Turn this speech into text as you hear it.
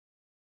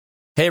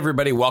Hey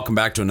everybody, welcome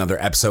back to another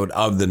episode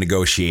of The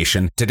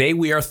Negotiation. Today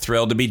we are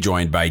thrilled to be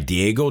joined by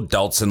Diego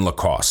Dultzin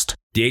Lacoste.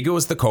 Diego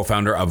is the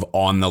co-founder of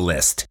On the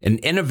List, an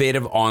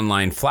innovative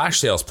online flash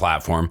sales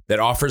platform that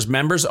offers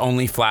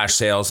members-only flash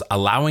sales,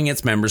 allowing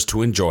its members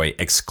to enjoy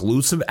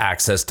exclusive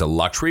access to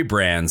luxury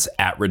brands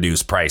at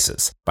reduced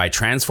prices. By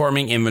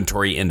transforming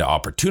inventory into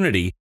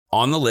opportunity,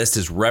 On the List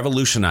is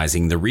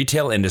revolutionizing the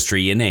retail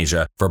industry in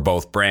Asia for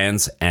both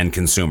brands and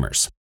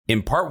consumers.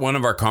 In part one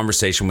of our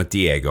conversation with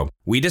Diego,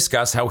 we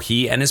discuss how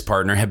he and his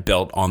partner have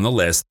built On the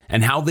List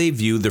and how they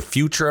view the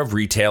future of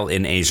retail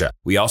in Asia.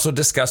 We also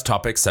discuss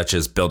topics such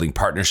as building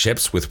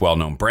partnerships with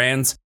well-known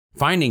brands,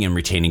 finding and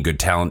retaining good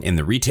talent in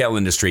the retail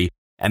industry,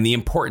 and the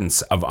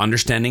importance of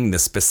understanding the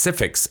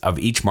specifics of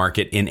each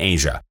market in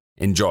Asia.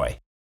 Enjoy.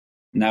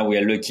 Now we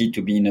are lucky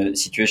to be in a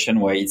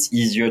situation where it's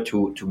easier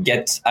to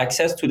get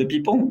access to the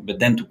people, but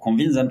then to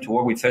convince them to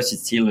work with us,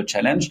 it's still a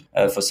challenge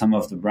for some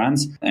of the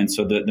brands. And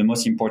so the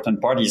most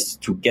important part is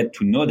to get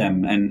to know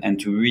them and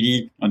to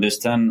really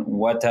understand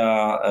what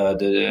are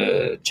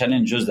the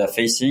challenges they're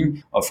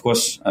facing. Of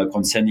course,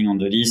 concerning On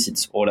the List,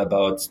 it's all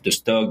about the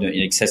stock,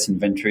 the excess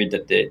inventory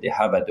that they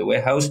have at the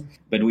warehouse.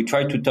 But we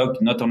try to talk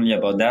not only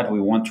about that,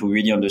 we want to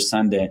really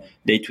understand their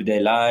day-to-day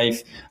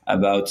life,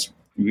 about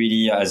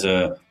really as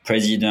a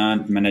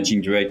president,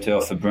 managing director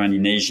of a brand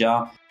in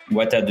Asia,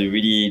 what are the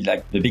really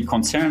like the big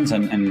concerns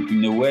and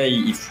in a way,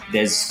 if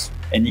there's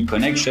any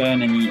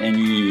connection,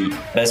 any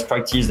best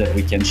practice that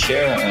we can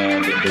share,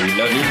 they will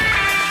love it.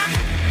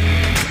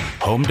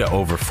 Home to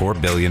over 4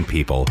 billion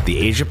people, the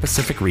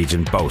Asia-Pacific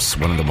region boasts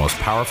one of the most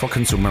powerful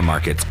consumer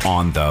markets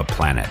on the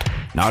planet.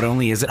 Not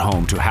only is it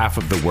home to half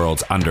of the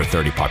world's under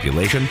 30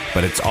 population,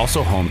 but it's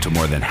also home to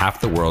more than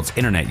half the world's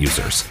internet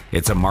users.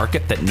 It's a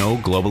market that no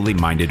globally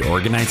minded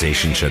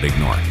organization should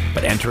ignore.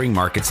 But entering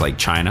markets like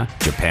China,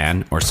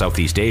 Japan, or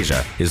Southeast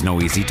Asia is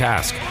no easy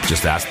task.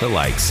 Just ask the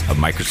likes of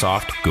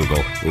Microsoft,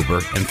 Google,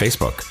 Uber, and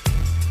Facebook.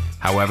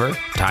 However,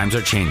 times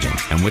are changing,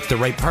 and with the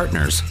right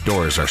partners,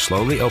 doors are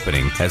slowly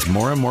opening as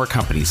more and more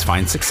companies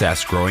find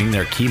success growing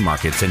their key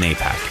markets in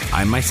APAC.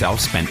 I myself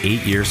spent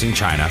 8 years in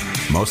China,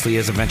 mostly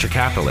as a venture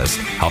capitalist,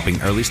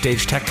 helping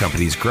early-stage tech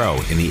companies grow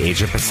in the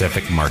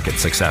Asia-Pacific market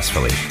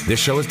successfully. This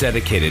show is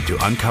dedicated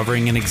to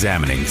uncovering and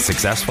examining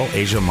successful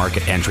Asia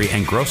market entry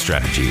and growth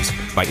strategies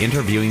by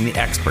interviewing the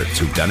experts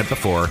who've done it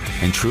before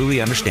and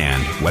truly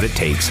understand what it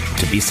takes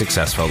to be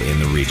successful in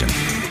the region.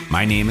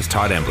 My name is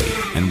Todd Embley,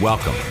 and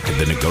welcome to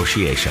The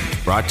Negotiation,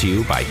 brought to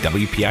you by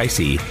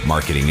WPIC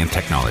Marketing and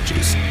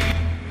Technologies.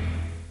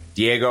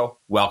 Diego,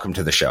 welcome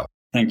to the show.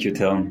 Thank you,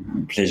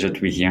 Tom. Pleasure to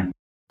be here.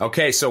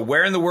 Okay, so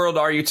where in the world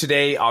are you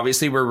today?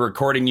 Obviously, we're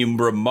recording you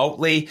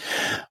remotely.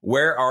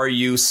 Where are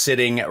you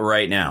sitting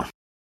right now?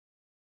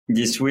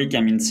 This week,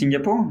 I'm in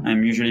Singapore.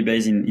 I'm usually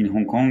based in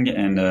Hong Kong,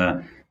 and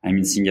I'm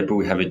in Singapore.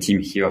 We have a team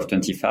here of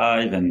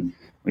 25, and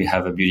we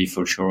have a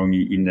beautiful showroom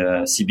in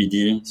the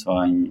CBD. So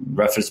I'm in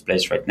Raffles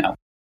Place right now.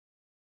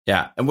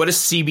 Yeah. And what does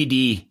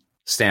CBD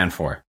stand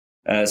for?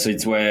 So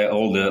it's where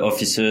all the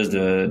offices,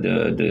 all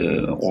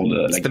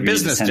the it's like the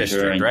business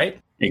district, right?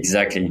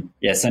 Exactly.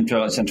 Yeah.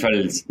 Central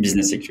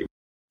business district.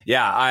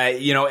 Yeah.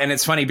 And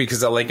it's funny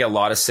because like a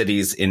lot of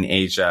cities in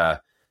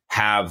Asia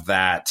have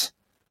that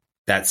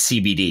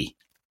CBD,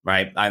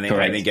 right? I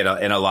think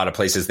in a lot of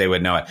places they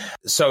would know it.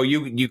 So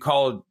you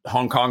call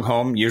Hong Kong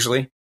home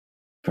usually?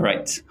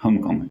 Correct.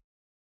 Hong Kong.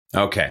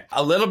 Okay.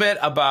 A little bit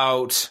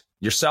about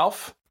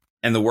yourself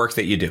and the work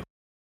that you do.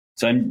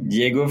 So I'm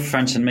Diego,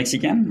 French and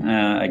Mexican.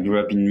 I grew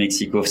up in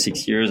Mexico for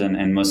 6 years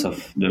and most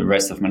of the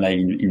rest of my life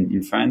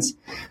in France.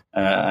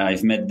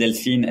 I've met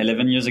Delphine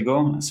 11 years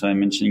ago. So I'm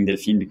mentioning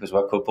Delphine because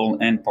we're a couple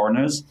and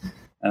partners.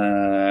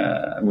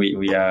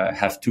 We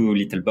have 2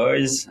 little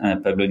boys,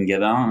 Pablo and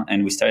Gavin,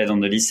 and we started On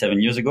the List 7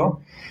 years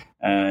ago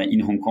in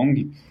Hong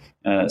Kong.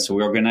 So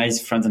we organize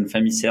friends and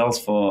family sales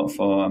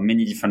for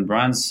many different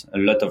brands, a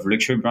lot of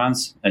luxury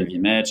brands,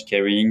 LVMH,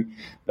 Kering,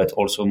 but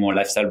also more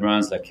lifestyle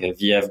brands like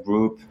VF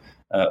Group,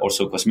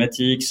 also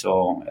cosmetics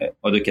or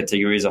other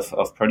categories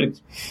of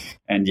products.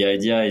 And the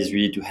idea is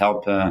really to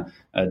help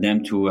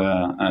them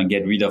to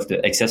get rid of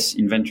the excess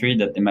inventory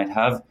that they might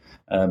have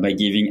by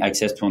giving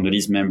access to On the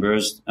List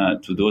members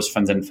to those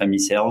friends and family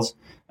sales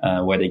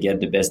where they get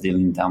the best deal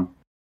in town.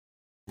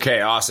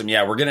 Okay, awesome.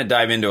 Yeah, we're going to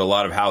dive into a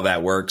lot of how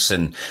that works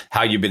and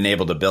how you've been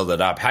able to build it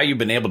up, how you've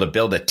been able to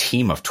build a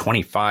team of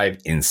 25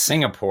 in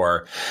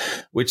Singapore,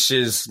 which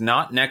is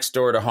not next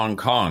door to Hong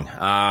Kong.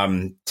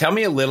 Tell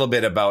me a little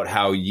bit about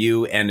how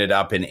you ended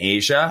up in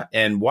Asia,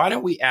 and why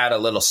don't we add a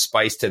little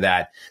spice to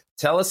that?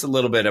 Tell us a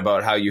little bit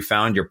about how you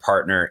found your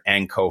partner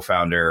and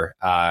co-founder,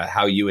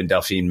 how you and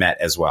Delphine met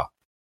as well.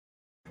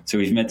 So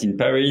we've met in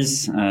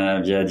Paris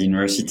via the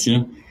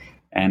university.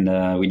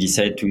 And we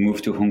decided to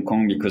move to Hong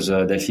Kong because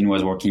Delphine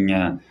was working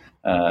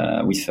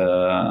with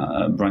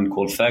a brand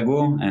called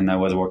Fago, and I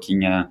was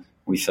working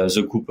with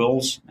The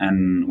Couples,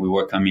 and we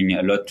were coming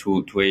a lot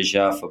to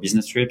Asia for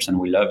business trips, and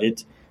we love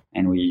it.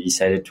 And we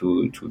decided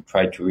to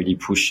try to really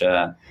push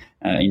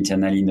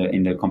internally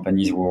in the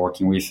companies we were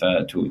working with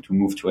to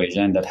move to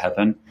Asia, and that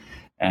happened.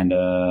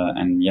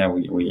 And yeah,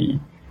 we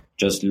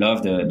just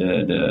love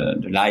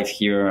the life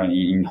here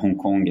in Hong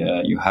Kong.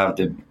 You have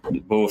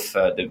both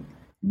the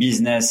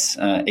business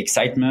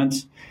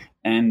excitement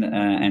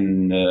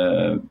and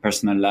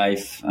personal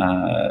life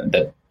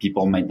that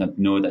people might not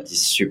know, that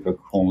is super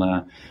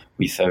cool,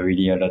 with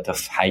really a lot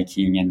of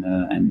hiking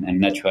and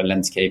natural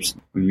landscapes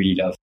we really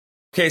love.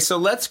 Okay, so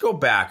let's go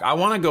back. I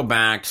want to go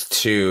back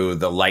to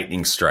the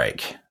lightning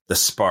strike, the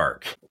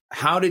spark.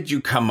 How did you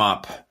come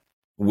up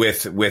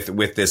with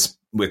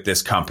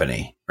this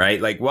company,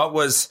 right? Like, what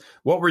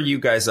were you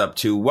guys up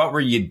to? What were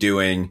you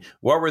doing?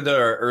 What were the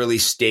early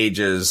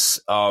stages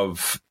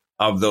of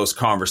those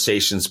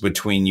conversations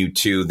between you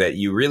two that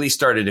you really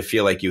started to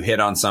feel like you hit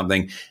on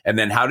something? And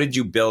then how did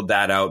you build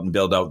that out and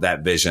build out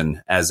that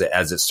vision as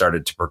it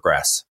started to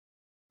progress?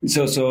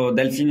 So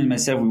Delphine and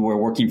myself, we were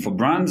working for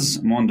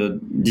brands more on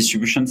the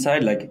distribution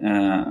side, like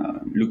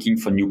looking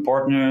for new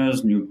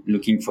partners,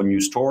 looking for new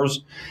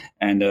stores,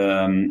 and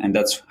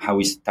that's how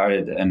we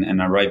started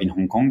and arrived in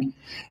Hong Kong.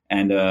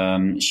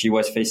 And she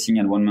was facing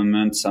at one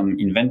moment some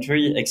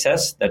inventory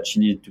excess that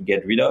she needed to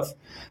get rid of.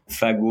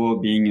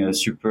 Flago being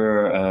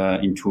super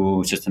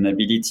into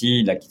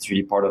sustainability, like it's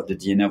really part of the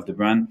DNA of the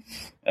brand.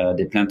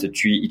 They plant a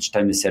tree each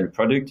time they sell a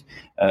product.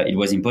 It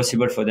was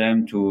impossible for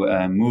them to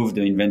move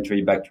the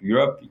inventory back to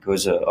Europe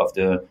because of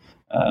the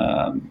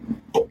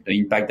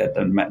impact that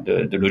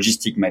the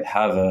logistic might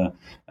have.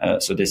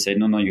 So they said,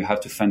 no, you have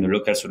to find a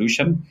local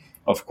solution.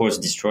 Of course,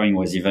 destroying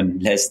was even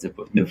less the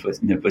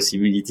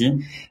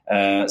possibility.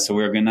 So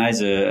we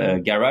organized a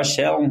garage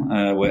sale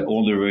where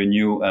all the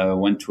revenue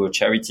went to a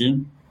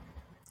charity.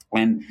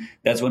 And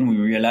that's when we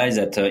realized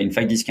that, in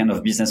fact, these kind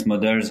of business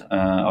models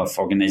of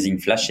organizing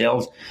flash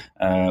sales,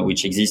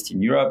 which exist in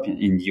Europe,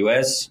 in the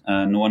US,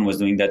 no one was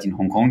doing that in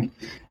Hong Kong.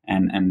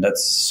 And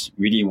that's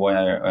really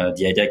where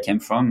the idea came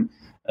from.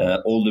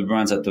 All the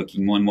brands are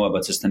talking more and more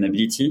about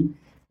sustainability.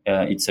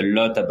 It's a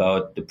lot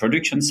about the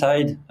production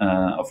side.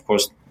 Of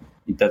course,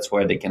 that's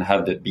where they can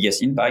have the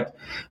biggest impact.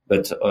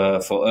 But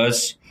for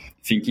us,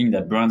 thinking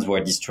that brands were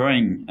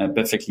destroying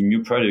perfectly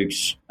new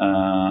products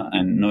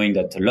and knowing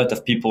that a lot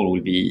of people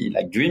will be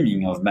like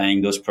dreaming of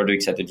buying those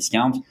products at a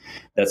discount,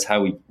 that's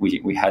how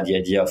we had the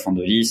idea of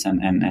Fondolis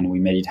and we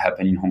made it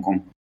happen in Hong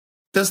Kong.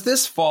 Does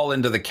this fall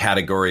into the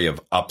category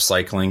of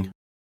upcycling?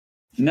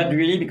 Not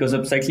really, because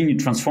upcycling, you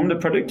transform the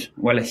product.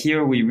 Well,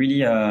 here we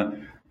really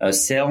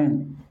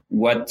sell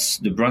what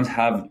the brands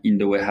have in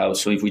the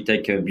warehouse. So if we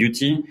take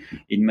beauty,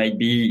 it might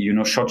be,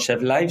 short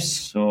shelf lives.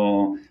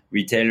 So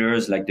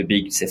retailers like the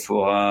big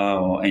Sephora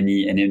or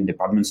any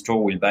department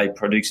store will buy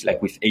products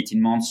like with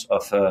 18 months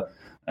of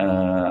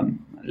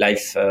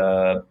life,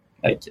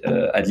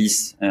 at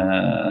least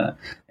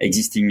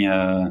existing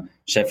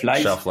shelf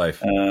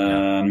life.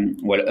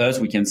 While us,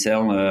 we can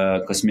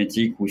sell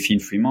cosmetic within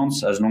 3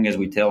 months, as long as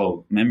we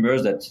tell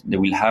members that they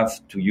will have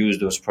to use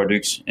those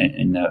products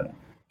in a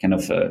kind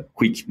of a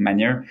quick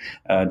manner.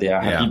 They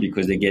are happy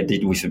because they get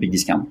it with a big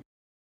discount.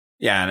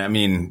 Yeah. And I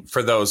mean,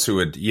 for those who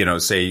would,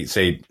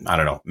 say, I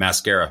don't know,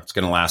 mascara, it's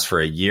going to last for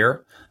a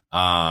year.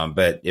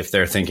 But if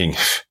they're thinking,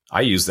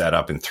 I use that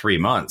up in 3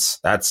 months,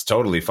 that's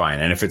totally fine.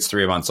 And if it's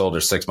 3 months old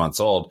or 6 months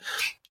old,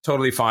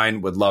 totally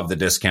fine. Would love the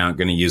discount.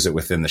 Going to use it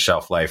within the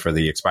shelf life or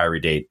the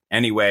expiry date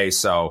anyway.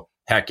 So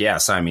heck yeah,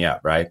 sign me up,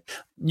 right?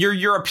 You're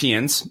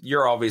Europeans.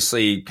 You're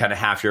obviously kind of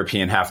half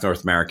European, half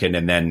North American.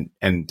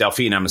 And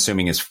Delphine, I'm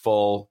assuming, is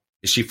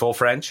she full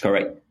French?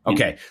 Correct.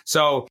 Okay.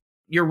 So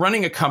you're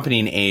running a company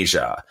in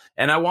Asia,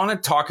 and I want to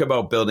talk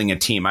about building a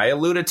team. I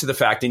alluded to the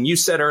fact, and you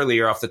said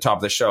earlier off the top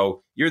of the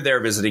show, you're there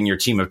visiting your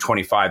team of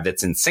 25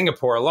 that's in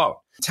Singapore alone.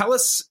 Tell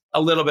us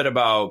a little bit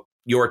about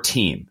your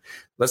team.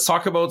 Let's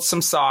talk about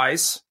some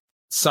size,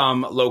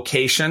 some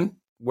location,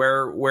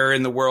 where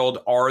in the world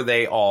are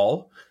they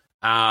all,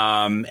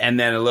 and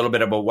then a little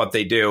bit about what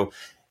they do.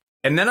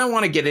 And then I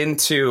want to get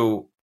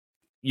into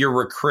your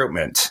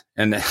recruitment.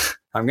 And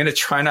I'm going to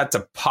try not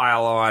to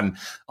pile on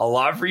a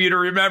lot for you to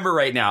remember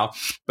right now,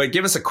 but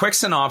give us a quick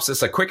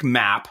synopsis, a quick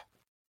map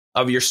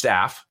of your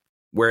staff,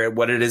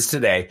 what it is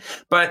today.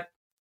 But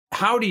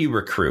how do you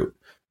recruit?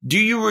 Do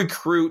you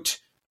recruit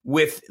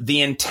with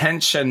the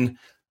intention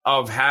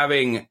of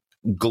having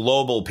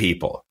global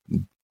people,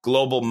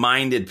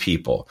 global-minded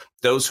people,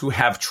 those who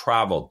have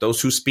traveled, those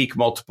who speak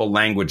multiple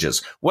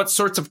languages? What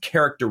sorts of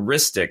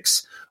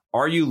characteristics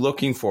are you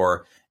looking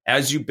for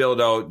as you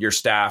build out your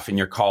staff and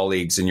your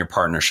colleagues and your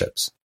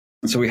partnerships?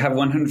 So we have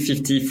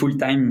 150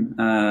 full-time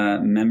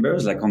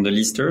members, like on the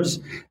listers.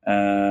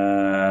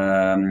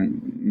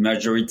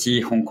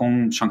 Majority Hong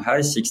Kong,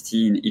 Shanghai,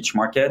 60 in each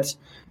market.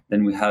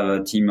 Then we have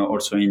a team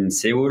also in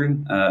Seoul,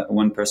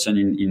 one person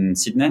in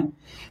Sydney,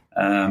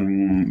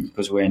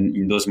 because we're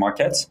in those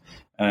markets.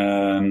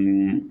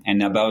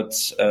 And about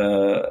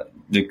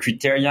the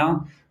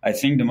criteria, I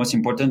think the most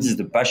important is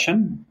the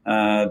passion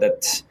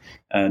that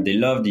they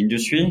love the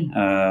industry.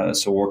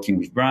 So working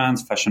with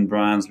brands, fashion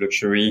brands,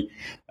 luxury.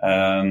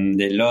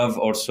 They love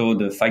also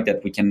the fact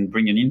that we can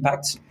bring an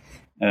impact.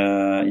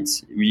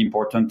 It's really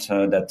important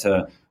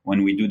that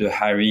when we do the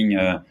hiring,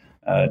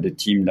 the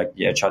team, like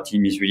the HR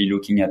team, is really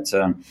looking at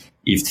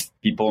if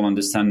people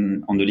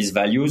understand on the list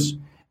values,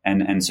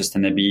 and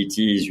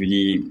sustainability is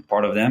really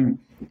part of them.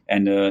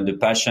 And the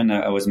passion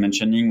I was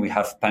mentioning, we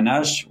have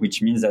panache,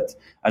 which means that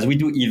as we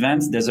do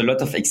events, there's a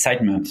lot of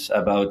excitement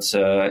about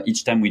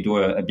each time we do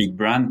a big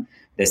brand.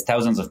 There's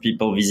thousands of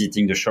people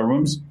visiting the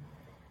showrooms.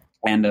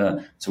 And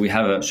so we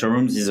have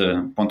showrooms is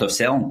a point of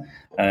sale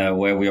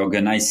where we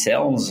organize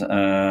sales.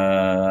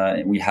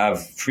 We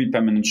have 3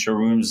 permanent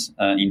showrooms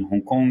in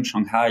Hong Kong,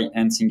 Shanghai,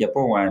 and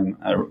Singapore, where I'm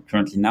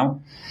currently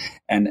now.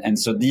 And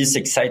so this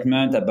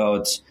excitement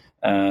about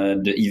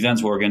the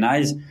events we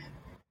organize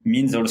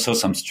means also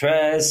some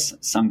stress,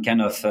 some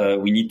kind of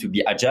we need to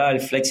be agile,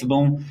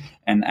 flexible,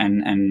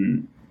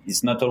 and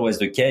it's not always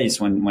the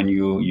case when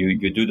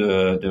you do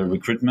the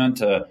recruitment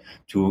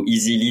to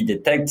easily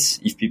detect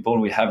if people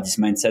will have this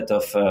mindset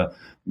of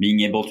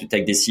being able to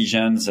take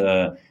decisions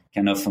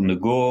kind of on the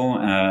go,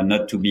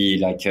 not to be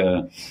like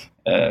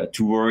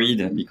too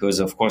worried because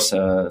of course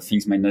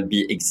things might not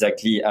be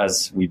exactly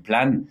as we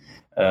plan.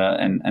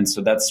 And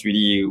so that's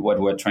really what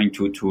we're trying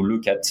to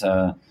look at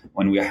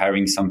when we're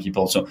hiring some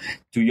people. So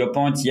to your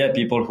point, yeah,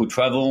 people who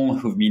travel,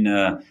 who've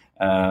been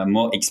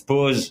more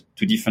exposed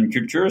to different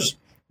cultures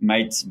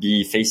might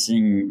be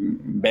facing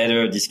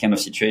better this kind of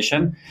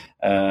situation.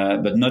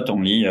 But not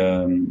only,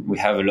 we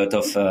have a lot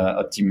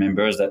of team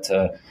members that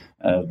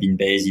have been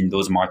based in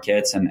those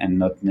markets and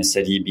not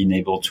necessarily been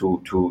able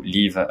to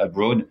live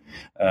abroad,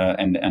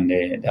 and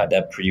they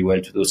adapt pretty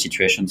well to those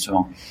situations.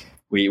 So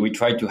we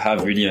try to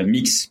have really a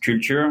mixed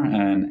culture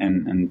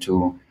and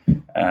to,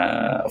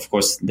 of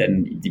course,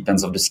 then it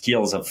depends on the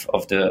skills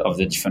of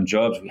the different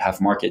jobs. We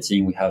have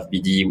marketing, we have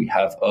BD, we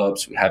have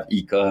ops, we have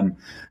e-com,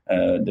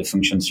 the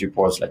function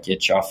supports like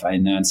HR,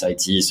 finance,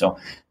 IT. So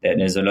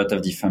there's a lot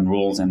of different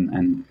roles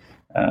and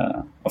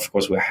of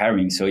course we're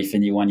hiring. So if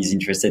anyone is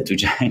interested to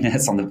join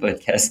us on the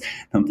podcast,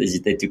 don't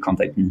hesitate to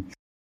contact me.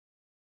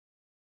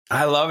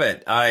 I love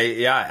it.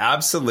 Yeah,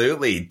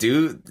 absolutely.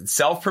 Do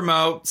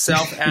self-promote,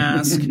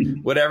 self-ask,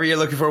 whatever you're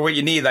looking for, what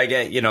you need. Like,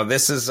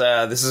 this is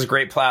a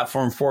great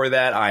platform for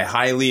that. I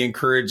highly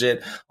encourage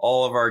it.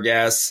 All of our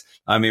guests.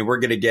 I mean, we're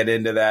going to get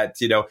into that,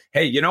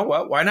 hey, you know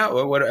what? Why not?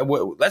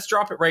 Let's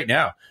drop it right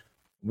now.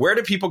 Where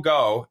do people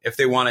go if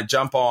they want to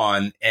jump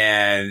on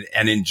and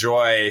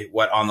enjoy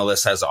what On the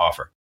List has to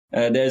offer?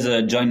 There's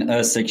a Join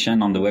Us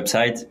section on the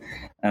website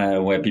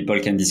where people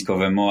can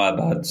discover more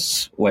about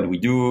what we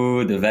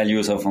do, the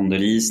values of On the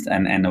List,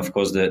 and of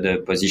course,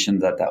 the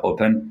positions that are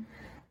open.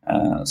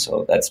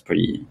 So that's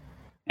pretty...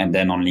 And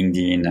then on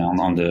LinkedIn,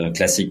 on the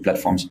classic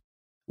platforms.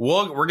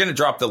 We're going to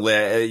drop the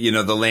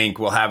link.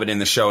 We'll have it in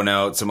the show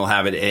notes and we'll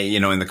have it,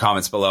 in the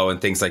comments below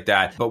and things like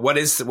that. But what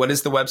is the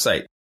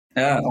website?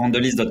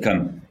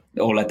 onthelist.com,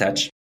 all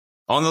attached.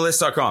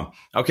 Onthelist.com.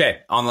 Okay.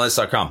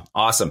 Onthelist.com.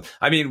 Awesome.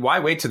 I mean, why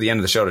wait till the end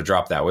of the show to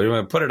drop that? We're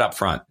going to put it up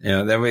front.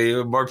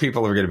 Then more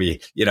people are going to be,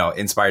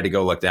 inspired to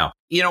go look down.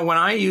 When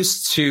I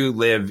used to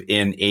live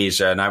in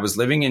Asia and I was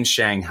living in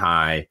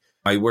Shanghai,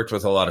 I worked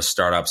with a lot of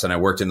startups and I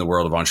worked in the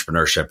world of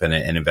entrepreneurship and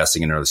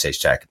investing in early stage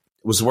tech.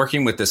 Was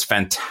working with this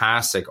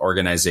fantastic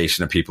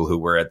organization of people who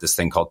were at this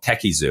thing called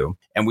Techie Zoo.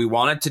 And we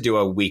wanted to do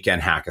a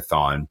weekend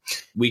hackathon.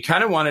 We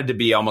kind of wanted to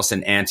be almost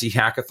an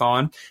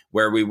anti-hackathon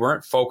where we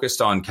weren't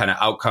focused on kind of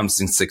outcomes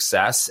and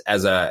success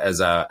as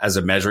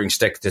a measuring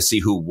stick to see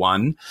who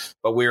won.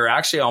 But we were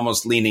actually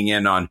almost leaning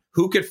in on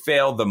who could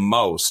fail the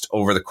most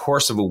over the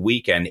course of a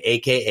weekend,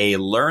 AKA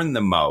learn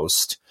the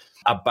most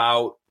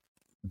about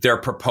their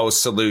proposed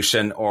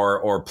solution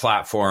or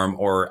platform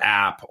or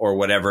app or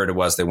whatever it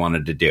was they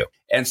wanted to do.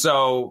 And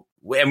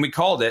we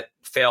called it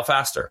Fail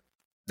Faster.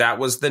 That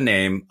was the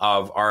name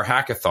of our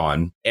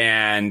hackathon.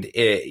 And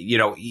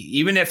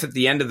even if at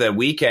the end of the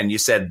weekend you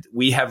said,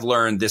 we have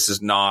learned this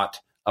is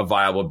not a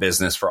viable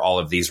business for all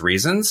of these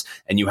reasons,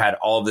 and you had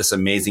all of this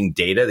amazing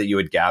data that you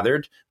had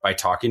gathered by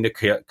talking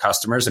to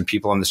customers and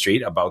people on the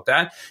street about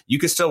that, you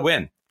could still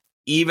win,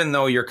 even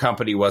though your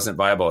company wasn't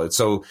viable.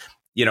 So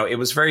it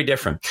was very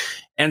different.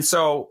 And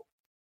so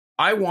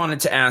I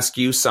wanted to ask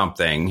you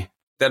something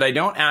that I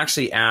don't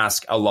actually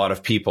ask a lot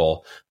of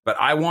people, but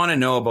I want to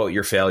know about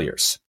your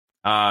failures.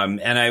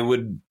 And I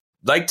would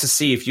like to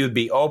see if you'd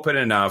be open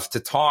enough to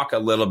talk a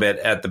little bit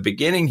at the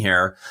beginning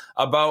here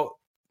about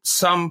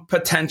some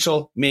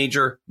potential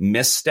major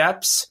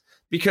missteps,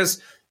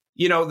 because,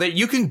 that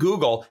you can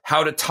Google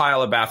how to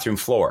tile a bathroom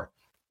floor,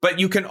 but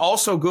you can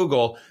also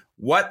Google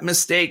what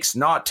mistakes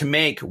not to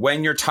make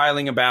when you're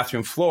tiling a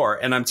bathroom floor.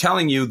 And I'm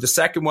telling you, the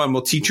second one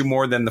will teach you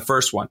more than the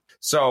first one.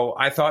 So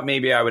I thought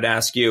maybe I would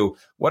ask you,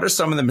 what are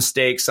some of the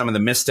mistakes, some of the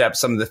missteps,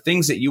 some of the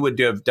things that you would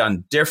have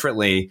done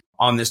differently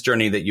on this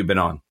journey that you've been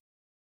on?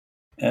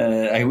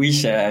 I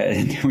wish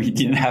we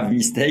didn't have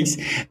mistakes,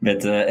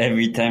 but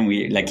every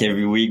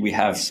week we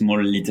have small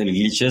little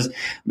glitches.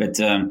 But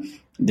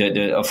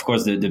of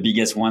course, the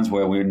biggest ones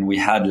were when we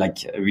had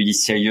really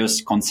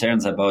serious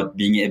concerns about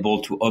being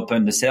able to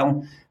open the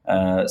cell.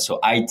 So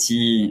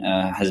IT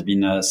has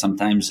been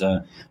sometimes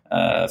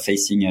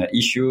facing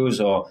issues,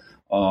 or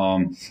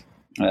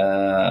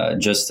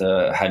just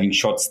having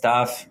short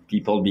staff,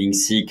 people being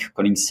sick,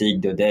 calling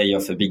sick the day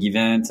of a big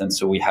event. And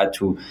so we had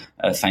to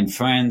find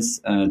friends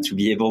to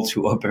be able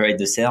to operate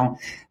the sale.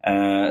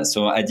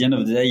 So at the end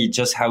of the day, it's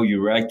just how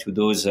you react to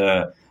those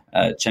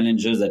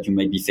challenges that you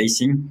might be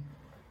facing.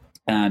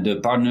 The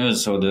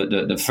partners, so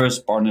the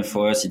first partner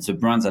for us, it's the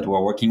brands that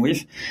we're working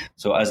with.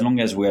 So as long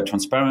as we are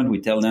transparent, we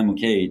tell them,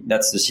 okay,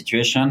 that's the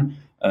situation.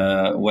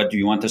 What do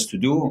you want us to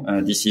do?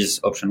 This is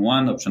option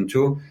one, option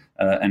two.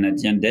 And at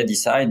the end, they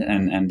decide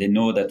and they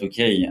know that,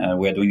 okay,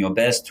 we're doing our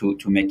best to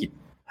make it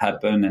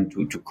happen and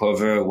to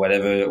cover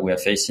whatever we are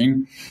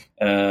facing.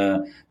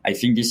 I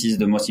think this is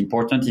the most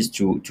important, is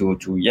to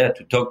talk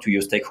to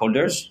your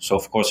stakeholders. So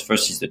of course,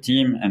 first is the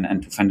team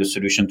and to find a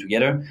solution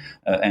together.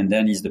 And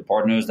then is the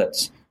partners that,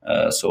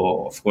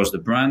 so of course the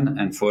brand,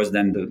 and first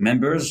then the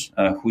members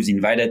who's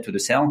invited to the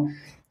sale.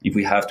 If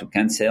we have to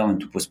cancel and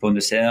to postpone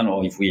the sale,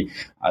 or if we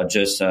are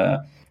just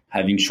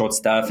having short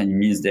staff and it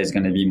means there's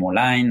going to be more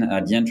line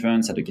at the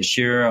entrance, at the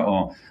cashier,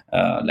 or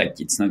like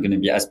it's not going to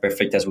be as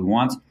perfect as we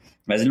want.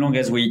 But as long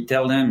as we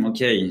tell them,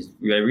 okay,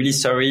 we are really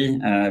sorry,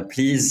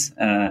 please,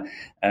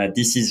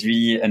 this is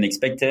really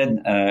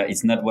unexpected.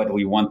 It's not what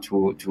we want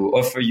to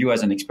offer you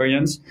as an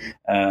experience.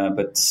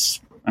 But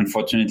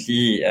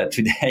unfortunately,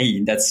 today,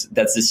 that's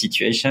the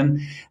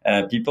situation.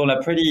 People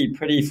are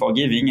pretty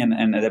forgiving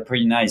and they're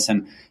pretty nice.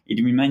 And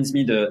it reminds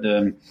me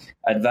the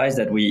advice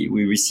that we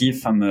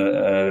received from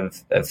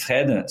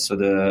Fred,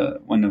 so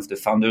one of the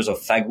founders of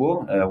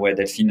Fagwo, where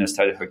Delphine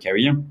started her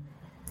career.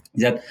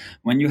 Is that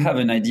when you have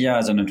an idea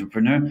as an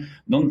entrepreneur,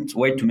 don't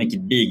wait to make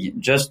it big.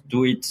 Just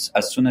do it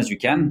as soon as you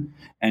can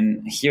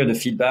and hear the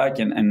feedback.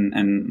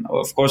 And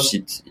of course,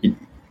 it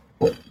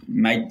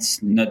might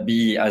not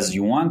be as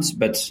you want,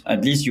 but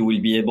at least you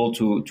will be able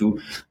to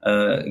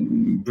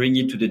bring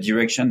it to the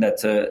direction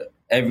that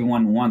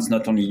everyone wants,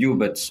 not only you,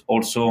 but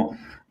also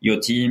your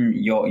team,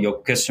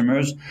 your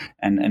customers,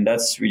 and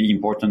that's really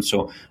important.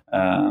 So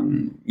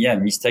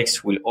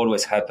mistakes will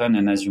always happen,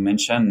 and as you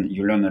mentioned,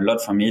 you learn a lot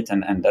from it,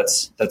 and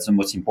that's the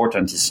most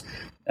important. Is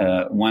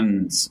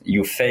once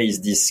you face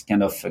this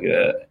kind of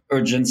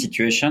urgent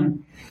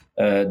situation,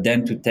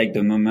 then to take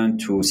the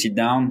moment to sit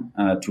down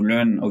to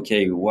learn,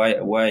 okay,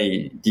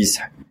 why this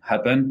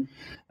happened,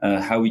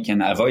 how we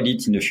can avoid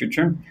it in the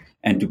future,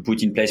 and to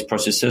put in place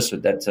processes so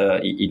that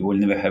it will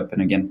never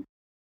happen again.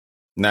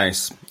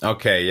 Nice.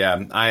 Okay.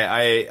 Yeah.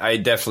 I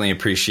definitely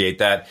appreciate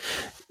that.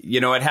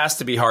 You know, it has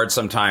to be hard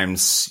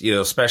sometimes, you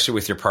know, especially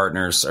with your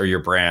partners or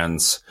your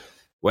brands,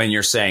 when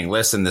you're saying,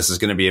 listen, this is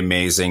going to be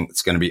amazing.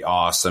 It's going to be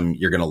awesome.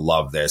 You're going to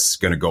love this. It's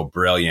going to go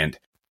brilliant.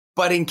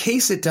 But in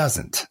case it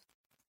doesn't,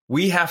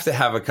 we have to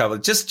have a couple,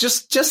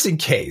 just in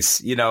case,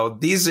 you know,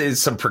 these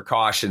is some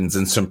precautions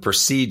and some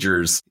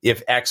procedures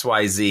if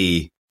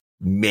XYZ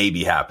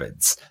maybe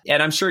happens.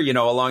 And I'm sure, you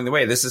know, along the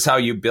way, this is how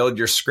you build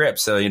your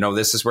scripts. So, you know,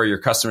 this is where your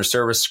customer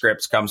service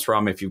scripts comes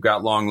from. If you've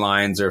got long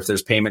lines or if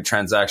there's payment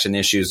transaction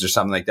issues or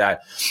something like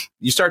that,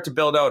 you start to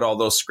build out all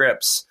those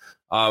scripts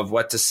of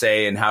what to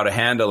say and how to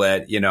handle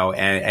it, you know,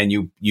 and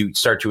you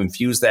start to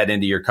infuse that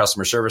into your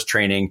customer service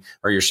training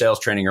or your sales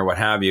training or what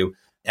have you.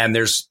 And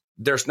there's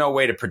no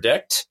way to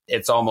predict.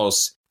 It's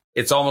almost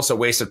a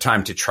waste of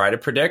time to try to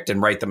predict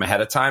and write them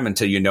ahead of time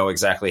until you know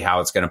exactly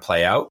how it's going to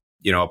play out.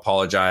 You know,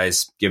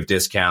 apologize, give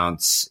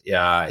discounts,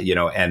 you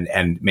know,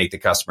 and make the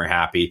customer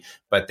happy.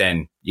 But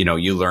then, you know,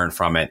 you learn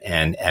from it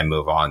and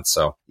move on.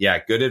 So yeah,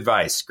 good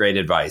advice. Great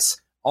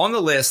advice. On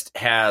the list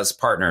has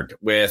partnered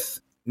with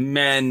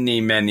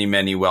many, many,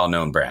 many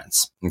well-known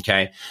brands.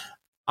 Okay.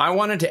 I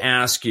wanted to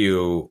ask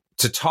you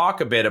to talk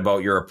a bit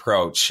about your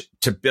approach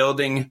to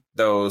building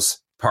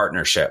those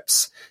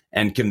partnerships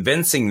and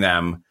convincing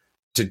them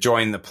to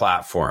join the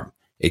platform.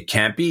 It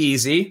can't be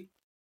easy.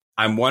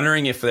 I'm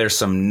wondering if there's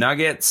some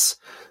nuggets,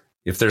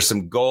 if there's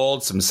some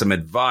gold, some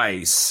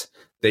advice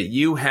that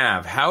you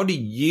have. How do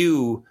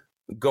you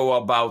go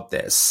about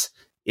this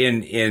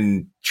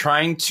in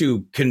trying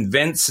to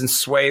convince and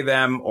sway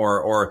them,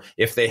 or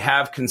if they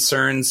have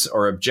concerns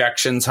or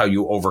objections, how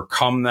you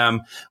overcome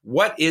them?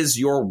 What is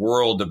your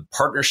world of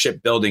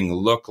partnership building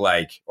look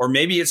like? Or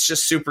maybe it's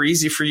just super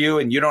easy for you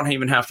and you don't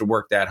even have to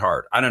work that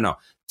hard. I don't know.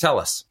 Tell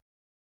us.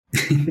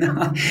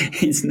 No,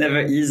 it's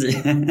never easy.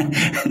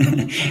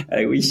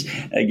 I wish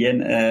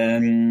again.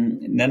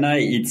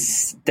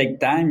 It's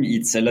take time.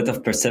 It's a lot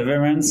of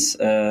perseverance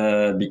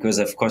because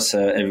of course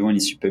everyone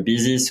is super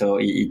busy. So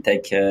it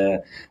take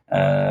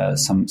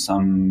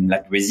some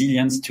like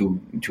resilience to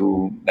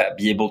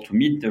be able to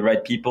meet the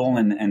right people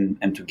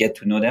and to get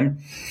to know them.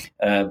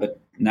 But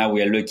now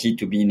we are lucky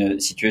to be in a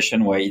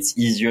situation where it's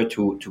easier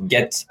to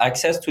get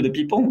access to the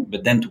people,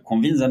 but then to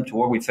convince them to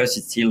work with us,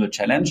 it's still a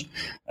challenge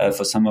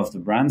for some of the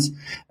brands.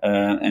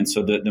 And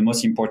so the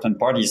most important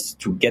part is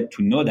to get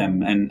to know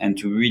them and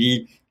to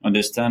really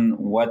understand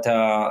what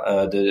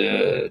are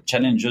the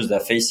challenges they're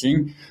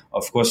facing.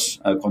 Of course,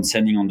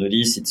 concerning on the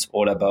list, it's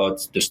all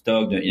about the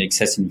stock, the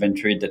excess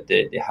inventory that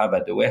they have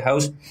at the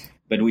warehouse.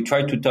 But we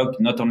try to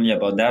talk not only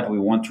about that, we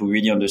want to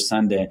really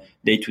understand their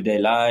day-to-day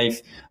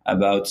life,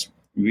 about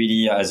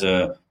really as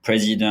a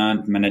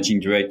president, managing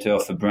director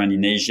of a brand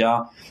in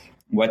Asia,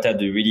 what are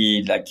the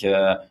really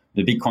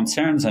the big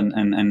concerns, and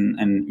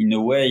in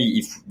a way,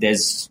 if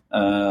there's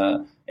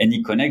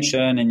any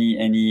connection,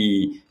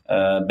 any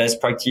best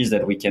practice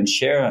that we can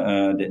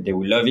share, they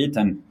will love it.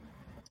 And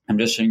I'm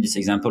just showing this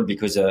example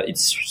because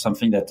it's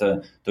something that,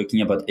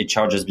 talking about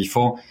HR just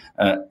before,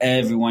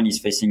 everyone is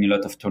facing a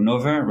lot of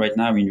turnover right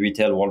now in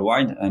retail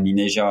worldwide, and in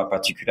Asia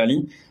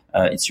particularly.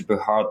 It's super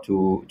hard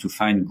to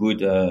find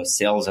good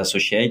sales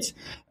associates,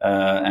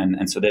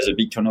 and so there's a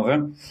big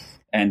turnover.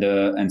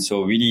 And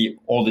so really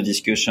all the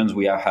discussions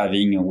we are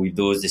having with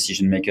those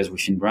decision makers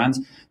within brands,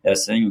 they're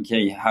saying,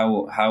 okay,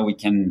 how we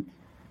can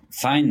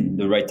find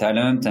the right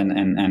talent.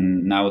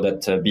 And now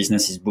that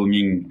business is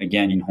booming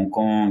again in Hong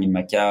Kong, in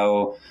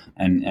Macau,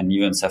 and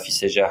even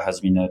Southeast Asia has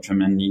been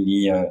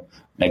tremendously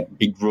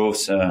big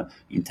growth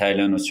in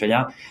Thailand,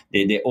 Australia,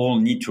 they all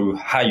need to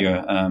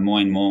hire more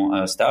and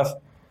more staff.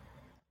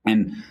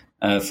 And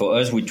for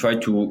us, we try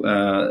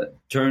to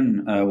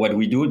turn what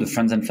we do, the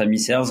friends and family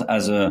sales,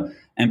 as a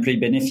employee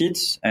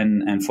benefits,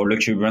 and for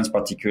luxury brands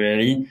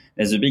particularly,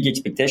 there's a big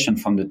expectation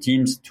from the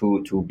teams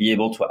to be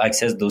able to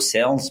access those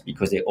sales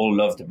because they all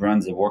love the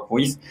brands they work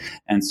with.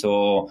 And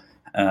so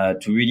to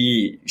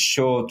really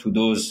show to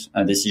those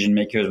decision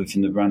makers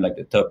within the brand, like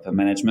the top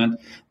management,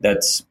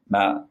 that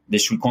they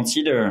should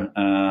consider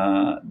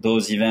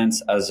those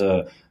events as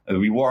a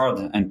reward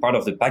and part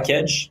of the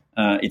package.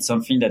 It's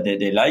something that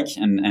they like,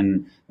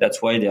 and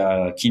that's why they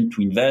are keen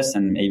to invest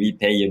and maybe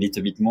pay a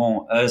little bit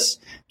more us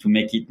to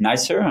make it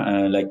nicer,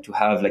 like to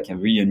have like a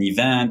really an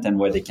event and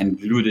where they can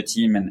glue the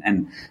team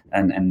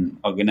and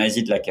organize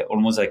it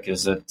almost like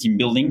as a team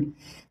building.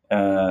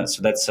 So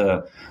that's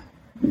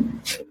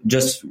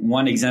just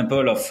one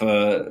example of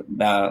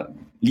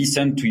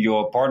listen to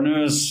your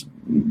partners,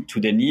 to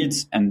their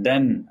needs, and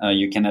then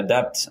you can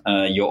adapt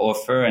your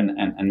offer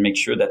and make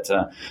sure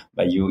that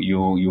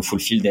you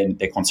fulfill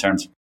their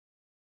concerns.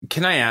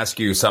 Can I ask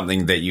you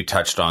something that you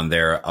touched on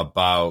there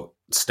about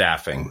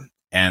staffing,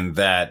 and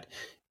that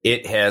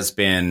it has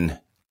been,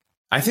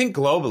 I think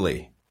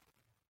globally,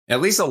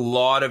 at least a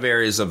lot of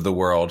areas of the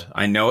world,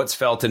 I know it's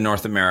felt in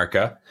North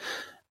America,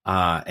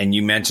 and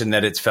you mentioned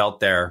that it's felt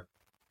there.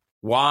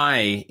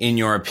 Why, in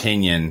your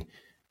opinion,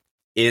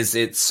 is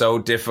it so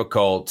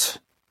difficult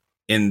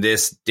in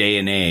this day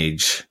and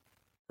age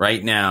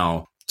right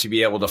now to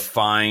be able to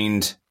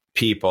find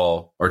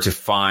people or to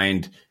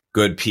find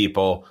good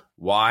people?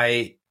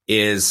 Why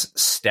is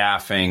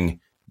staffing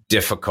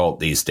difficult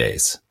these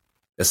days,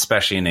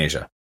 especially in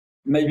Asia?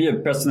 Maybe a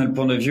personal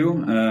point of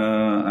view.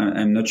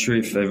 I'm not sure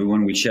if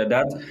everyone will share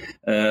that.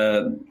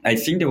 I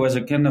think there was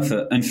a kind of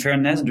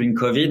unfairness during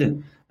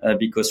COVID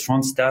because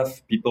front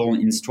staff, people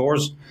in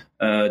stores,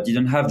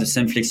 didn't have the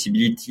same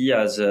flexibility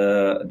as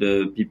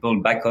the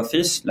people back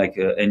office, like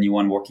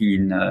anyone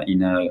working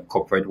in a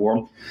corporate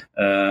world,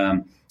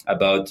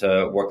 about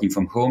working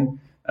from home.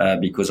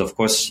 Because of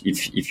course,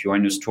 if you're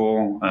in a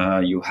store,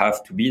 you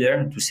have to be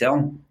there to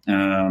sell.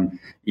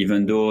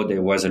 Even though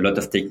there was a lot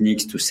of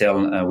techniques to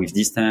sell with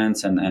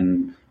distance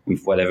and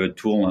with whatever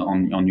tool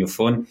on your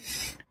phone,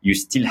 you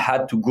still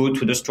had to go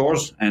to the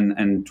stores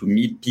and to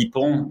meet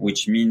people,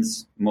 which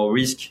means more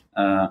risk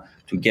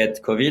to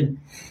get COVID.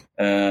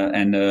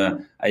 And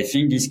I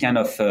think this kind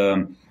of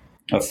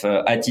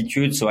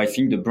attitude. So I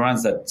think the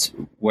brands that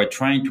were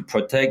trying to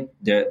protect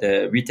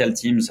the retail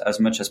teams as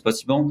much as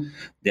possible,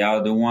 they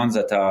are the ones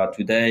that are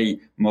today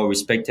more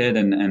respected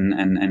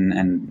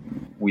and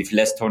with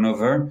less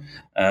turnover.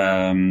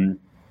 And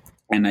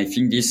I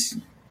think this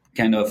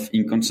kind of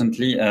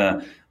inconsistently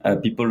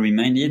people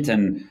remind it,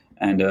 and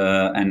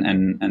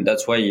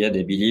that's why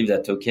they believe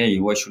that, okay,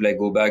 why should I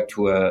go back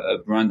to a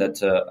brand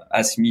that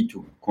asked me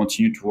to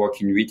continue to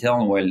work in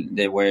retail while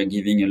they were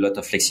giving a lot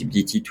of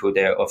flexibility to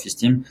their office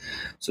team.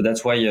 So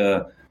that's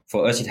why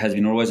for us it has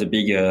been always a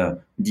big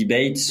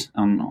debate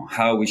on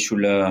how we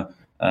should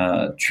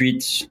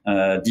treat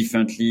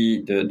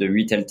differently the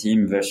retail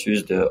team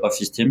versus the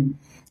office team.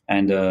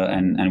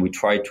 And we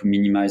try to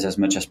minimize as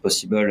much as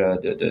possible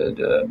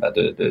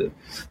the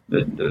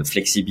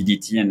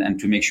flexibility and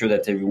to make sure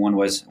that everyone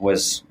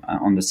was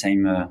on the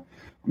same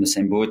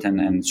boat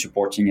and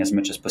supporting as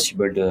much as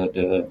possible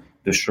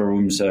the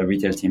showroom's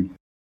retail team.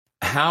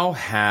 How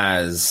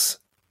has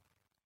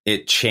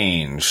it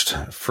changed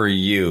for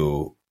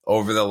you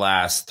over the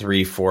last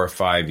 3, 4,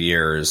 5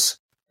 years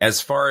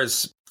as far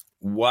as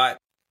what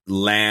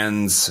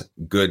lands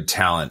good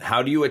talent?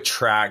 How do you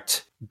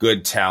attract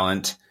good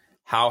talent?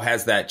 How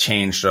has that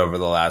changed over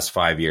the last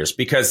 5 years?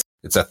 Because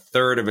it's a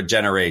third of a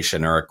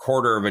generation or a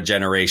quarter of a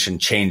generation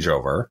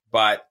changeover.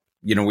 But,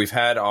 we've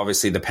had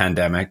obviously the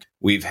pandemic.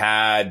 We've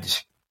had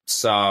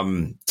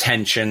some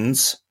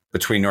tensions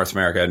between North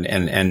America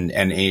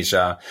and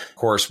Asia. Of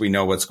course, we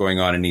know what's going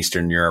on in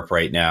Eastern Europe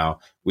right now.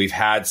 We've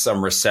had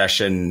some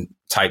recession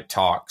type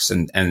talks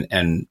and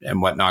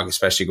whatnot,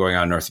 especially going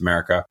on in North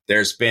America.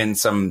 There's been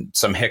some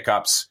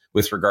hiccups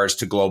with regards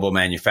to global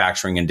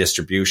manufacturing and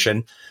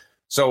distribution.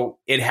 So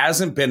it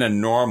hasn't been a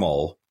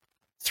normal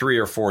 3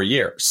 or 4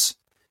 years.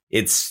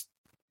 It's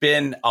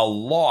been a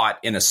lot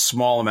in a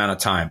small amount of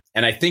time.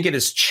 And I think it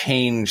has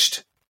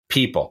changed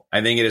people.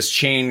 I think it has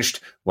changed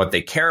what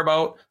they care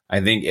about.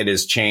 I think it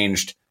has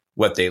changed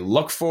what they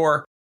look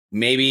for.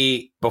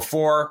 Maybe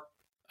before,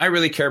 I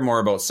really cared more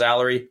about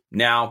salary.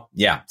 Now,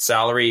 yeah,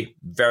 salary,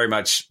 very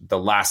much the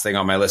last thing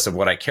on my list of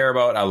what I care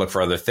about. I look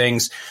for other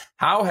things.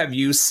 How have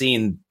you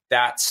seen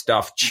that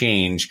stuff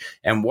change?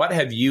 And what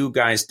have you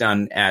guys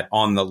done at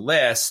On the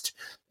List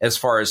as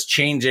far as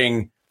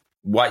changing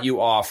what you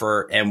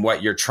offer and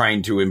what you're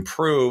trying to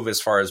improve as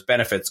far as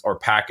benefits or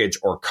package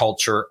or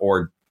culture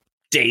or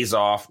days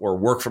off or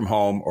work from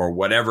home or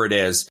whatever it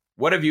is?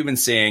 What have you been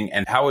seeing,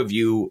 and how have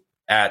you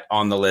at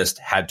On the List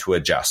had to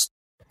adjust?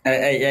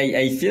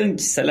 I think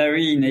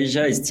salary in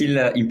Asia is still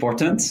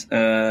important,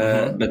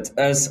 but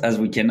us, as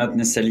we cannot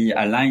necessarily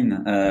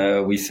align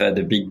with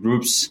the big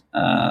groups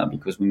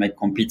because we might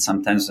compete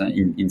sometimes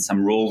in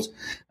some roles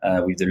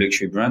with the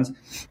luxury brands.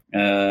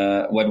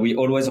 What we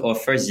always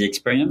offer is the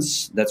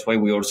experience. That's why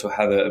we also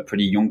have a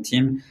pretty young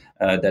team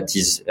that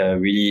is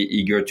really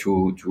eager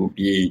to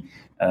be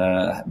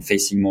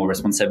facing more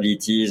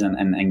responsibilities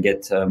and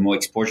get more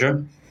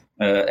exposure.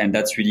 And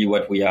that's really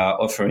what we are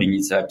offering.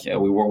 It's like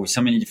we work with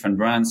so many different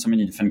brands, so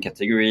many different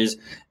categories.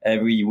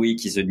 Every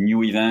week is a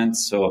new event.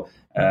 So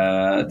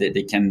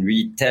they can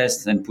really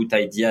test and put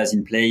ideas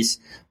in place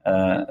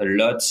a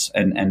lot.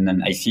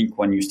 And I think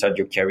when you start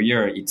your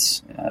career,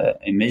 it's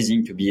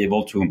amazing to be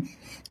able to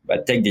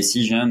take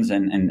decisions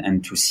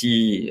and to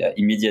see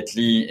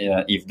immediately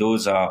if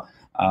those are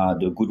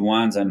the good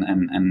ones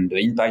and the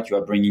impact you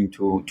are bringing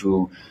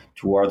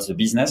towards the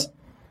business.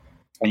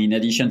 And in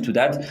addition to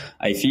that,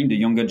 I think the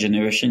younger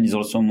generation is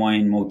also more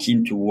and more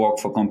keen to work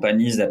for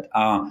companies that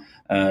are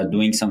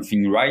doing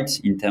something right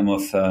in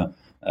terms of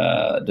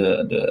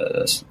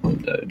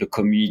the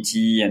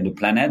community and the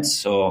planet.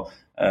 So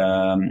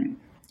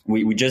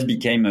we just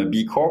became a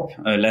B Corp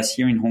last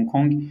year in Hong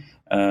Kong.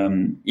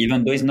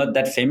 Even though it's not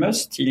that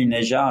famous, still in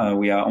Asia,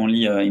 we are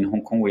only in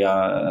Hong Kong. We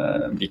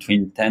are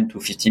between 10 to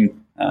 15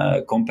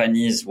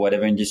 companies,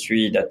 whatever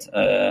industry, that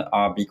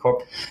are B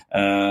Corp.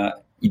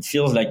 It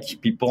feels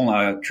like people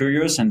are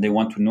curious and they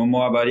want to know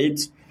more about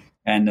it.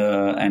 And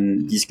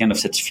this kind of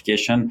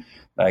certification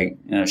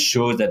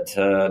shows that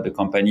the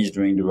company is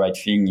doing the right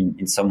thing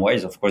in some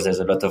ways. Of course, there's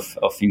a lot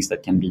of things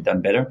that can be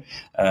done better,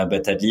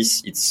 but at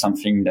least it's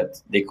something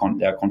that they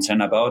are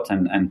concerned about.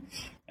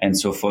 And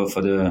so for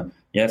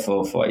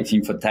I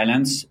think for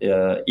talents,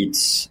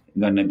 it's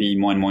going to be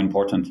more and more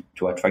important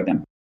to attract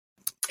them.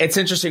 It's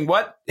interesting.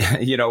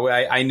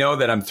 I know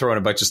that I'm throwing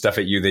a bunch of stuff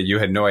at you that you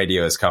had no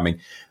idea was coming.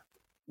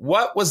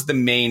 What was the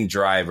main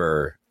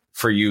driver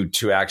for you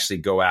to actually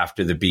go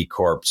after the B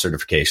Corp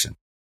certification?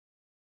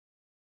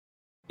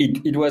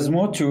 It was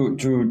more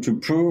to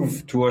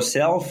prove to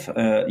ourselves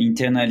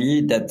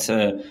internally that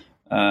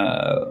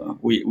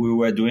we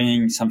were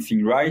doing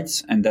something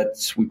right and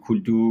that we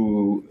could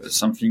do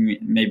something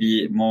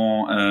maybe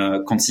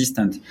more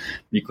consistent,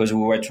 because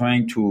we were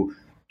trying to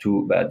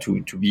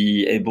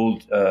be able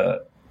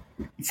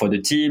for the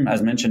team,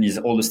 as mentioned, is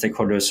all the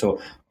stakeholders. So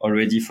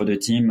already for the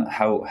team,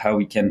 how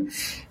we can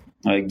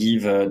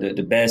give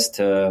the best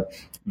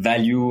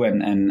value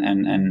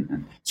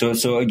and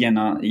so again,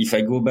 if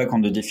I go back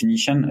on the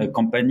definition, a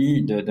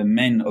company, the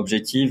main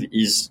objective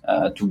is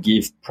to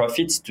give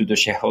profits to the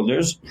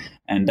shareholders,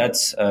 and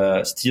that's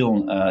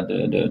still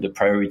the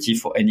priority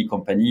for any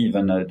company,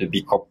 even the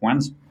big corp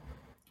ones.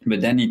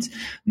 But then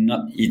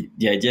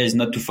the idea is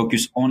not to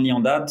focus only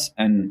on that,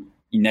 and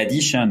in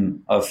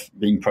addition of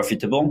being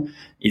profitable,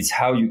 it's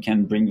how you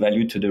can bring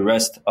value to the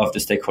rest of the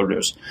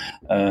stakeholders.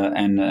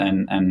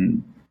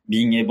 And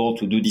being able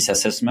to do this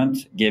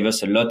assessment gave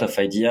us a lot of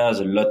ideas,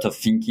 a lot of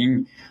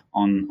thinking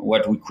on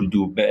what we could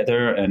do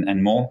better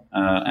and more.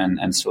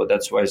 And so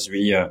that's why it's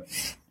really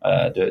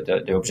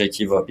the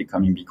objective of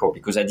becoming B Corp.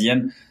 Because at the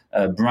end,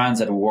 brands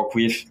that we work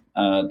with,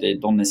 they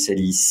don't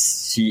necessarily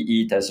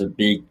see it as a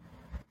big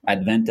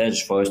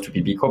advantage for us to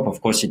be B Corp. Of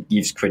course, it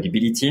gives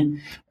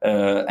credibility.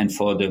 And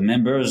for the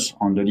members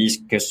on the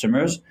list,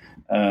 customers,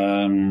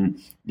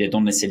 they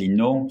don't necessarily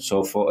know.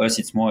 So for us,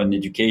 it's more an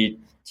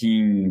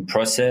educating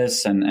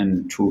process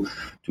and to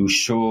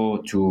show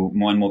to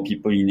more and more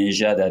people in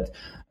Asia that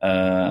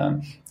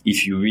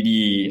if you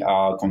really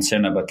are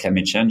concerned about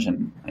climate change,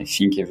 and I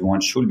think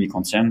everyone should be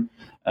concerned,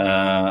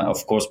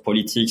 of course,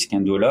 politics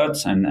can do a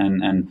lot,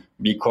 and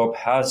B Corp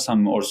has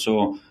some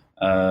also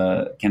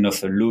kind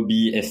of a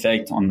lobby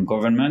effect on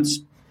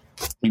governments.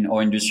 In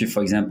our industry,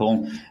 for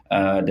example,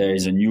 there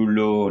is a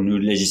new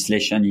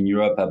legislation in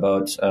Europe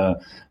about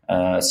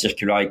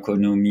circular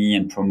economy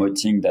and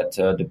promoting that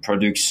the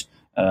products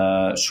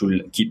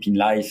should keep in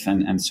life,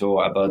 and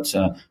so about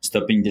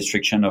stopping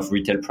destruction of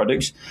retail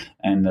products.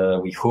 And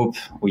we hope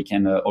we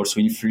can also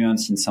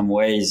influence in some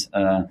ways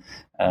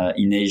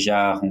in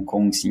Asia, Hong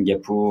Kong,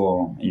 Singapore,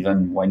 or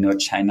even, why not,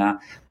 China,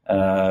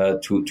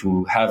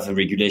 to have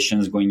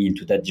regulations going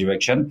into that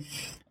direction.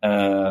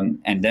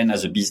 And then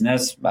as a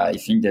business, I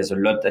think there's a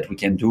lot that we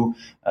can do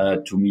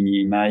to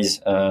minimize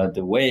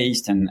the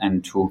waste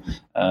and to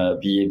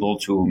be able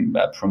to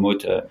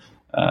promote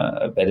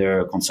a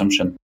better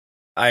consumption.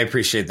 I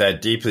appreciate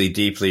that. Deeply,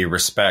 deeply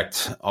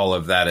respect all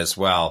of that as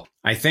well.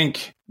 I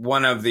think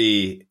one of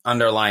the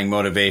underlying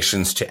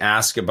motivations to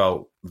ask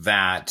about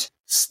that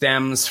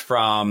stems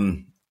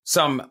from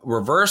some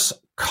reverse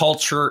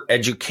culture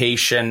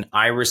education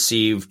I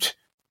received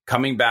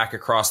coming back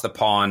across the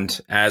pond.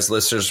 As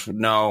listeners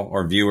know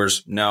or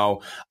viewers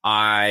know,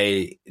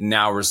 I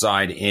now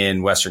reside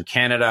in Western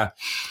Canada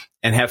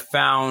and have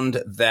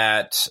found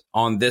that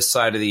on this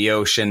side of the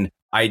ocean,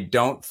 I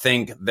don't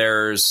think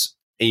there's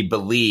a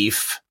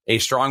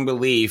strong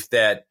belief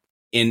that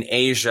in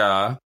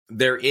Asia,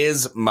 there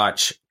is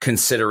much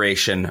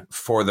consideration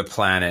for the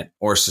planet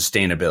or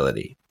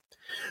sustainability.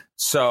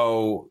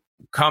 So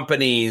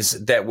companies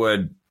that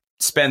would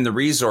spend the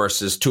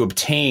resources to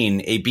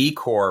obtain a B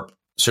Corp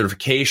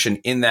certification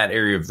in that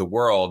area of the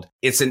world,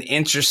 it's an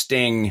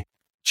interesting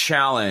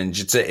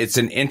challenge. It's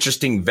an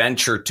interesting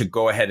venture to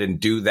go ahead and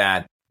do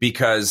that,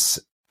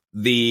 because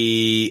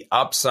the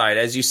upside,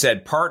 as you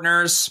said,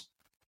 partners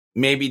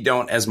maybe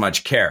don't as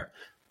much care.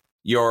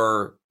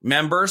 Your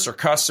members or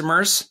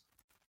customers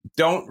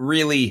don't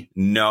really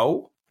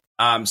know.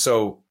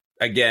 So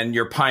again,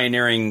 you're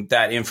pioneering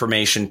that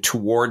information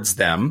towards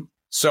them.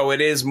 So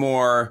it is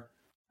more,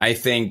 I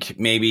think,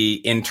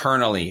 maybe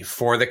internally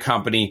for the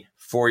company,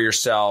 for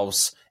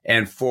yourselves,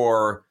 and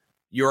for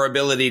your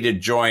ability to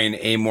join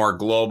a more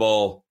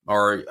global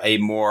or a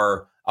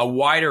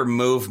wider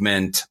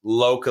movement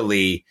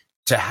locally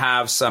to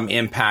have some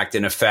impact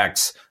and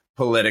effects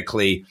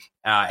politically,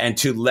 and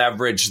to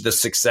leverage the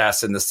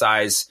success and the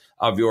size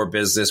of your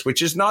business,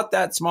 which is not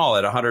that small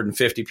at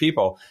 150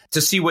 people,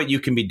 to see what you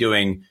can be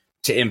doing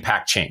to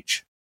impact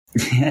change.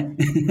 Thank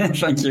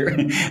you.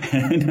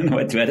 I don't know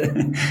what to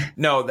add.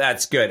 No,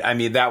 that's good. I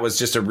mean, that was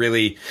just a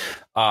really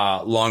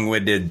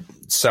long-winded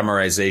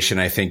summarization,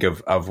 I think,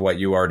 of what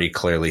you already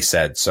clearly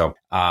said. So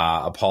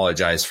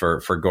apologize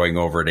for going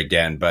over it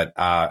again. But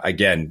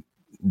again,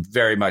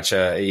 very much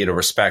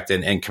respect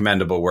and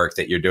commendable work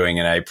that you're doing.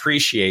 And I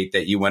appreciate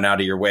that you went out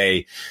of your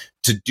way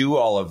to do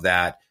all of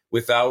that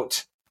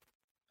without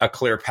a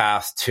clear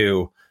path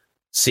to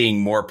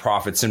seeing more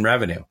profits and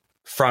revenue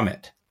from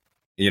it.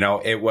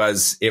 It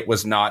was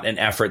not an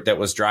effort that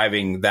was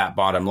driving that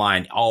bottom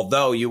line.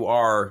 Although you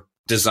are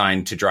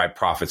designed to drive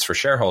profits for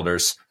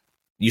shareholders,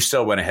 you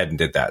still went ahead and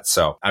did that.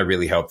 So I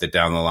really hope that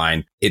down the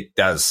line, it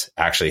does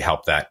actually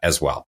help that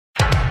as well.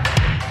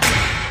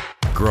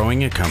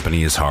 Growing a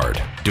company is hard.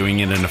 Doing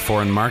it in a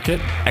foreign market,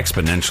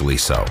 exponentially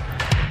so.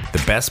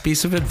 The best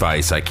piece of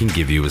advice I can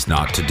give you is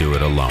not to do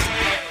it alone.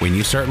 When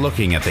you start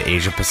looking at the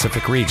Asia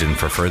Pacific region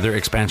for further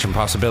expansion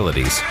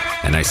possibilities,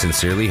 and I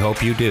sincerely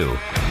hope you do,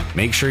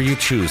 make sure you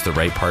choose the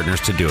right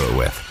partners to do it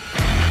with.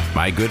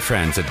 My good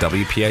friends at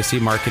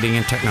WPIC Marketing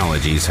and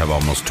Technologies have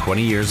almost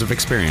 20 years of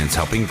experience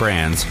helping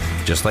brands,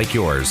 just like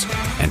yours,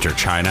 enter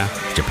China,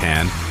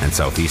 Japan, and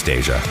Southeast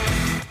Asia.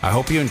 I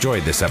hope you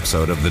enjoyed this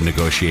episode of The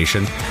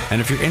Negotiation,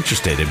 and if you're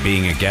interested in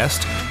being a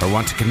guest or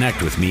want to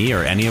connect with me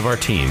or any of our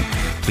team,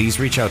 please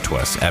reach out to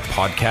us at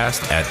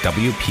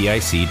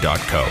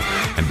podcast@wpic.co,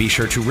 and be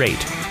sure to rate,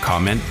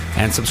 comment,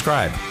 and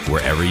subscribe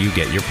wherever you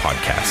get your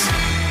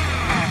podcasts.